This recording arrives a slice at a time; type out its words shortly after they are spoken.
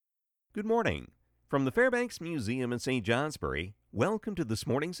Good morning. From the Fairbanks Museum in St. Johnsbury, welcome to this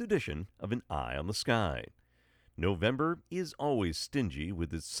morning's edition of An Eye on the Sky. November is always stingy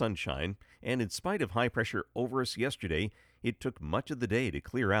with its sunshine, and in spite of high pressure over us yesterday, it took much of the day to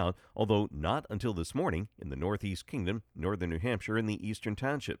clear out, although not until this morning in the Northeast Kingdom, northern New Hampshire, and the eastern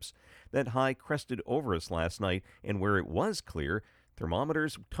townships. That high crested over us last night, and where it was clear,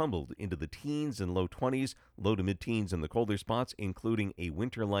 thermometers tumbled into the teens and low 20s, low to mid teens in the colder spots, including a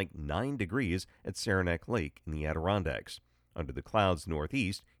winter like 9 degrees at Saranac Lake in the Adirondacks. Under the clouds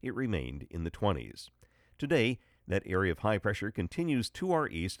northeast, it remained in the 20s. Today, that area of high pressure continues to our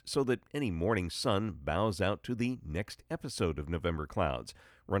east so that any morning sun bows out to the next episode of November clouds,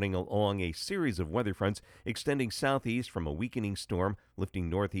 running along a series of weather fronts extending southeast from a weakening storm lifting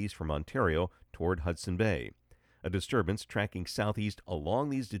northeast from Ontario toward Hudson Bay. A disturbance tracking southeast along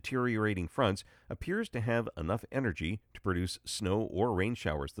these deteriorating fronts appears to have enough energy to produce snow or rain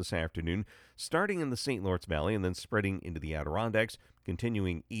showers this afternoon, starting in the St. Lawrence Valley and then spreading into the Adirondacks,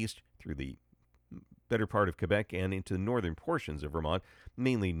 continuing east through the better part of Quebec and into the northern portions of Vermont,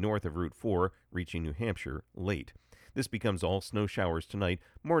 mainly north of Route 4, reaching New Hampshire late. This becomes all snow showers tonight,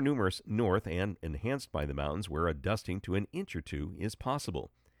 more numerous north and enhanced by the mountains where a dusting to an inch or two is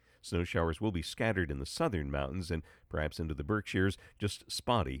possible. Snow showers will be scattered in the southern mountains and perhaps into the Berkshires, just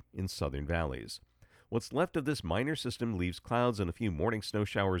spotty in southern valleys. What's left of this minor system leaves clouds and a few morning snow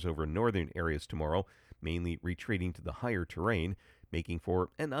showers over northern areas tomorrow, mainly retreating to the higher terrain, making for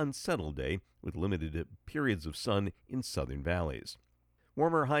an unsettled day with limited periods of sun in southern valleys.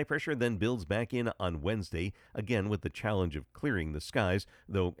 Warmer high pressure then builds back in on Wednesday, again with the challenge of clearing the skies,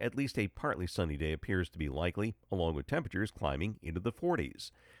 though at least a partly sunny day appears to be likely, along with temperatures climbing into the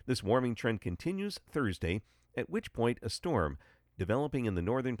 40s. This warming trend continues Thursday, at which point a storm developing in the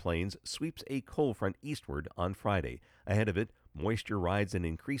northern plains sweeps a cold front eastward on Friday. Ahead of it, moisture rides an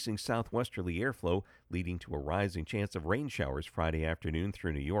increasing southwesterly airflow, leading to a rising chance of rain showers Friday afternoon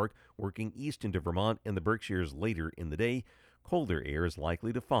through New York, working east into Vermont and the Berkshires later in the day. Colder air is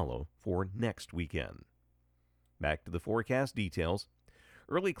likely to follow for next weekend. Back to the forecast details.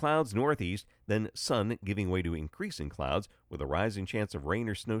 Early clouds northeast, then sun giving way to increasing clouds, with a rising chance of rain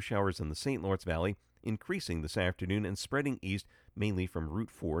or snow showers in the St. Lawrence Valley, increasing this afternoon and spreading east, mainly from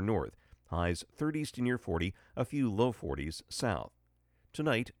Route 4 north. Highs 30s to near 40, a few low 40s south.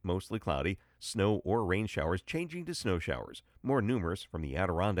 Tonight, mostly cloudy, snow or rain showers changing to snow showers, more numerous from the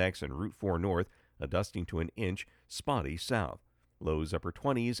Adirondacks and Route 4 north, a dusting to an inch, spotty south. Lows upper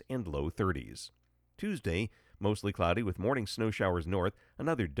 20s and low 30s. Tuesday, mostly cloudy with morning snow showers north,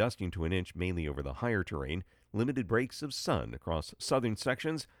 another dusting to an inch mainly over the higher terrain, limited breaks of sun across southern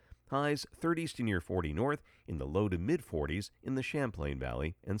sections, highs 30s to near 40 north, in the low to mid 40s in the Champlain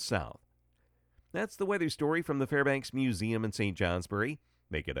Valley and south. That's the weather story from the Fairbanks Museum in St. Johnsbury.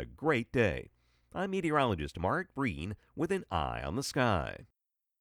 Make it a great day. I'm meteorologist Mark Breen with an eye on the sky.